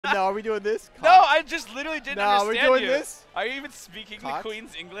No, are we doing this? No, I just literally didn't understand we're doing you. this? Are you even speaking the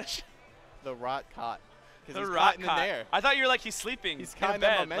Queen's English? The rot caught. The rot caught. There. I thought you were like he's sleeping He's in a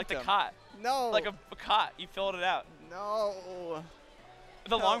bed, like the momentum. cot. No. Like a cot. You filled it out. No.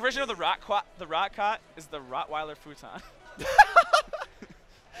 The long version of the rot cot is the Rottweiler futon.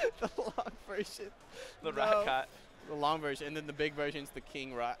 The long version. The rat cot. The long version, and then the big version's the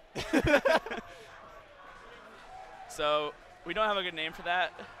king rot. So we don't have a good name for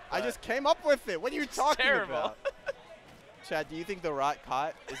that. I just came up with it. What are you talking about? Chad, do you think the rot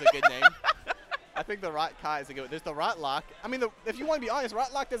cot is a good name? I think the rot cot is a good. There's the rot lock. I mean, if you want to be honest,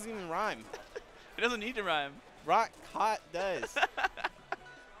 rot lock doesn't even rhyme. It doesn't need to rhyme. Rot cot does.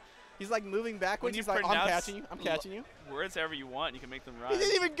 He's like moving backwards. He's like, I'm catching you. I'm catching you. Words however you want, you can make them rhyme. He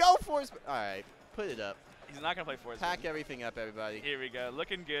didn't even go for it. All right, put it up. He's not gonna play Forsburn. Pack everything up, everybody. Here we go.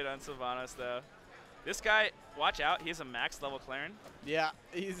 Looking good on Slyvanos though. This guy, watch out. He has a max level Clarien. Yeah,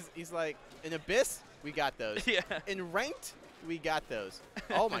 he's like in Abyss. We got those. Yeah. In Ranked, we got those.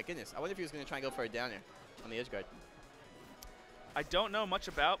 Oh my goodness. I wonder if he was gonna try and go for a downer on the edge guard. I don't know much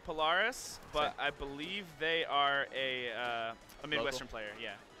about Polaris, but I believe they are a Midwestern player.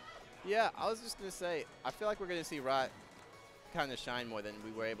 Yeah. Yeah, I was just gonna say, I feel like we're gonna see Rot kind of shine more than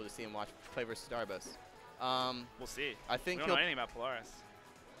we were able to see him play versus Starbus. We'll see. I think we don't know anything about Polaris.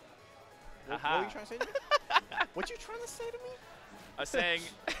 What were you trying to say to me? What you trying to say to me? I was saying,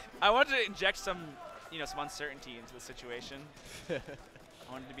 I wanted to inject some uncertainty into the situation.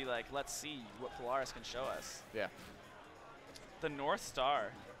 I wanted to be like, let's see what Polaris can show us. Yeah. The North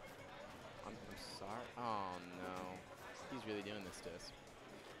Star. I'm sorry. Oh no, he's really doing this to us.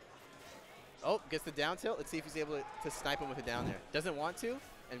 Oh, gets the down tilt. Let's see if he's able to snipe him with a down there. Doesn't want to,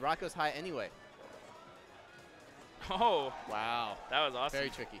 and Rock goes high anyway. Oh. Wow. That was awesome.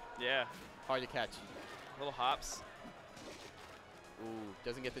 Very tricky. Yeah. Hard to catch. Little hops. Ooh,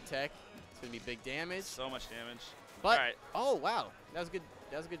 doesn't get the tech. It's going to be big damage. So much damage. But, all right. Oh, wow. That was good.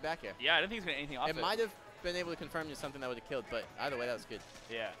 That was a good back air. Yeah, I didn't think he was going to get anything off it. It might have been able to confirm to something that would have killed, but either way, that was good.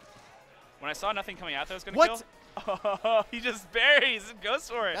 Yeah. When I saw nothing coming out that was going to kill. Oh, he just buries and goes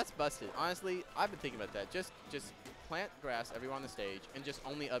for it. That's busted. Honestly, I've been thinking about that. Just plant grass everywhere on the stage and just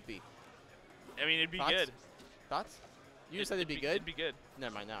only up B. I mean, it'd be Thoughts? good. Thoughts? You just said it'd be good? It'd be good.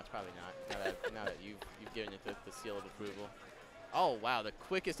 Never mind. Now it's probably not. Now that you've given it the seal of approval. Oh, wow. The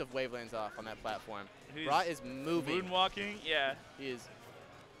quickest of wavelands off on that platform. Rot is moving. Moonwalking? Yeah. He's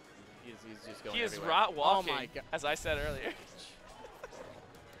just going He is everywhere. rot walking, oh my God. as I said earlier.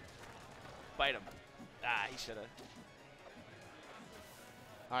 Bite him. Ah, he should have.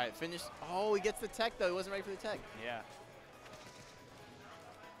 All right, finish. Oh, he gets the tech, though. He wasn't ready for the tech. Yeah.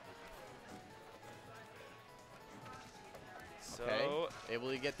 So, okay. Able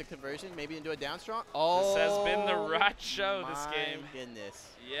to get the conversion, maybe into a down strong. Oh, this has been the Rot show this game. My goodness.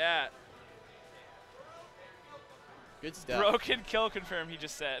 Yeah. Good stuff. Broken kill confirm, he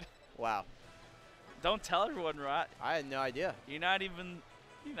just said. Wow. Don't tell everyone, Rot. I had no idea. You're not even,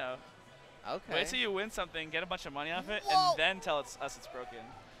 Okay. Wait till you win something, get a bunch of money off it, Whoa. and then tell us it's broken.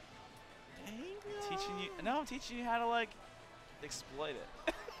 I'm teaching you how to, like, exploit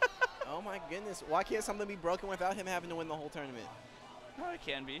it. Oh, my goodness. Why can't something be broken without him having to win the whole tournament? Oh, it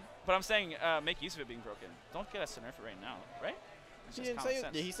can be. But I'm saying make use of it being broken. Don't get us to nerf it right now, right?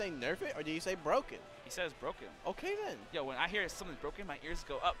 Did he say nerf it, or did he say broken? He says broken. Okay, then. Yo, when I hear something's broken, my ears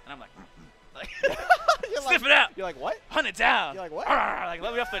go up, and I'm like, sniff it out. You're like, what? Hunt it down. You're like, what? Like,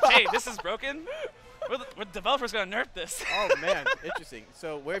 let me off the chain. This is broken. We're the developer's going to nerf this. Oh, man. Interesting.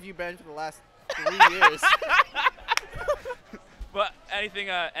 So where have you been for the last 3 years? But anything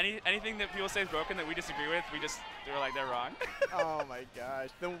that people say is broken that we disagree with, they're like, they're wrong. Oh, my gosh.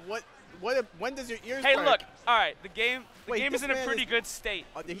 Then when does your ears Hey, work? look. All right, the game is in a man pretty good state.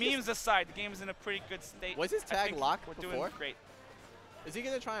 Memes aside, the game is in a pretty good state. Was his tag locked We're before? doing great. Is he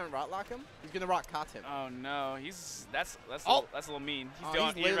gonna try and rot lock him? He's gonna rot cot him. Oh no, that's a little mean.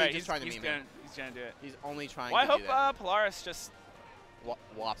 He's literally just trying to meme him. He's gonna do it. He's only trying well, to do that. I hope Polaris just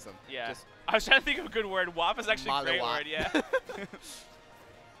wops him. Yeah. Just I was trying to think of a good word. Wop is actually a great word. Yeah.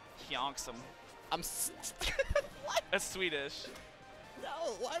 Yonks him. What? That's Swedish.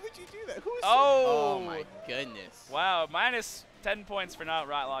 No, why would you do that? Who is Oh my goodness. Wow, minus 10 points for not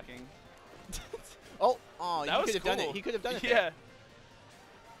rot locking. Oh, that he could have done it. He could have done it. Yeah. There.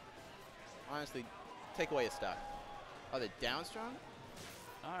 Honestly, take away his stock. Oh, the down strong?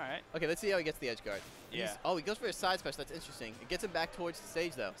 All right. Okay, let's see how he gets the edge guard. Yeah. Oh, he goes for a side special. That's interesting. It gets him back towards the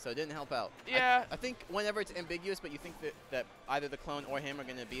stage, though, so it didn't help out. Yeah. I think whenever it's ambiguous, but you think that either the clone or him are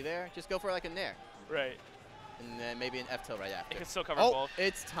going to be there, just go for like a nair. Right. And then maybe an F-tilt right after. It can still cover both. both.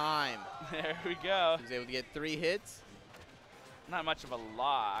 It's time. There we go. He was able to get 3 hits. Not much of a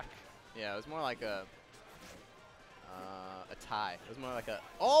lock. Yeah, it was more like a tie. It was more like a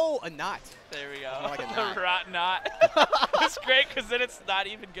knot. There we go. More like a The knot. rot knot. It's great because then it's not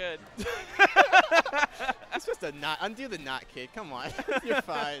even good. It's just a knot. Undo the knot, kid. Come on. You're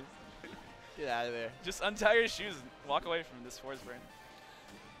fine. Get out of there. Just untie your shoes and walk away from this Forsburn.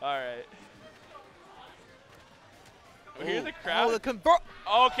 All right. We hear the crowd. Oh, the convert.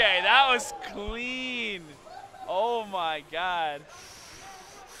 Okay, that was clean. Oh my God.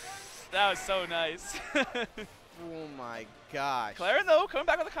 That was so nice. Oh my gosh. Clarien though, coming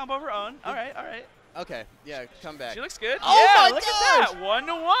back with a combo of her own. All right, all right. Okay, yeah, come back. She looks good. Oh yeah, my look gosh. at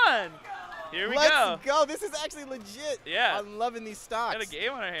that. 1-1. Here we go. Let's go. This is actually legit. Yeah. I'm loving these stocks. Got a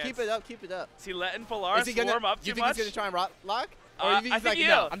game on our hands. Keep it up. Keep it up. Is he letting Polaris warm up too you think much? he's gonna try and lock? Or you think I he's think like, he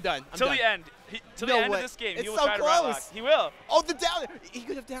no, will. I'm done. I'm Till done. the end. Till No the end way. of this game, It's he will so try to rock lock. close. He will. Oh, the down there. He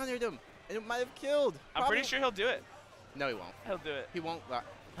could have down aired him, and it might have killed. I'm pretty sure he'll do it. No, he won't. He'll do it. He won't.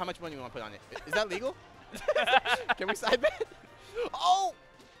 How much money do you want to put on it? Is that legal? Can we side bet? Oh!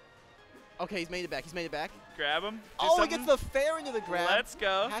 Okay, he's made it back. He's made it back. Grab him. Oh, he gets the fair into the grab. Let's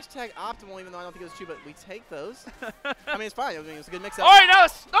go. Hashtag optimal, even though I don't think it was true, but we take those. I mean, it's fine. I mean, it was a good mix-up. All right,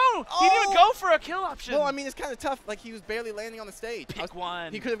 no, he didn't even go for a kill option. Well, I mean, it's kind of tough. Like, he was barely landing on the stage. Pick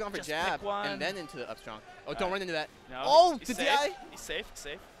one. He could have gone for Just jab pick one. and then into the up strong. Oh, don't run into that. No, Oh, he's to safe. DI? He's safe,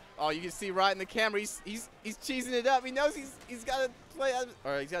 safe. Oh, you can see right in the camera. He's cheesing it up. He knows he's got to play out,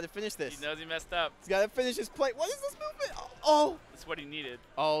 or he's got to finish this. He knows he messed up. He's got to finish his play. What is this movement? Oh. That's what he needed.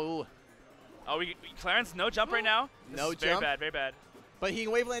 Oh. Oh, Clarien's no jump right now. No This is jump. Very bad, very bad. But he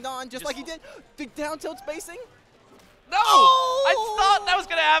can wave land on just like he did. The down tilt spacing. No! Oh! I thought that was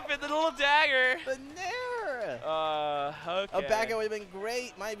gonna happen. The little dagger. The nair. Okay. A back air would have been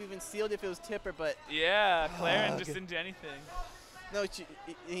great. Might have even sealed if it was tipper, but Yeah, Clarien okay. just didn't do anything. no,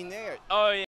 he naired. Oh yeah.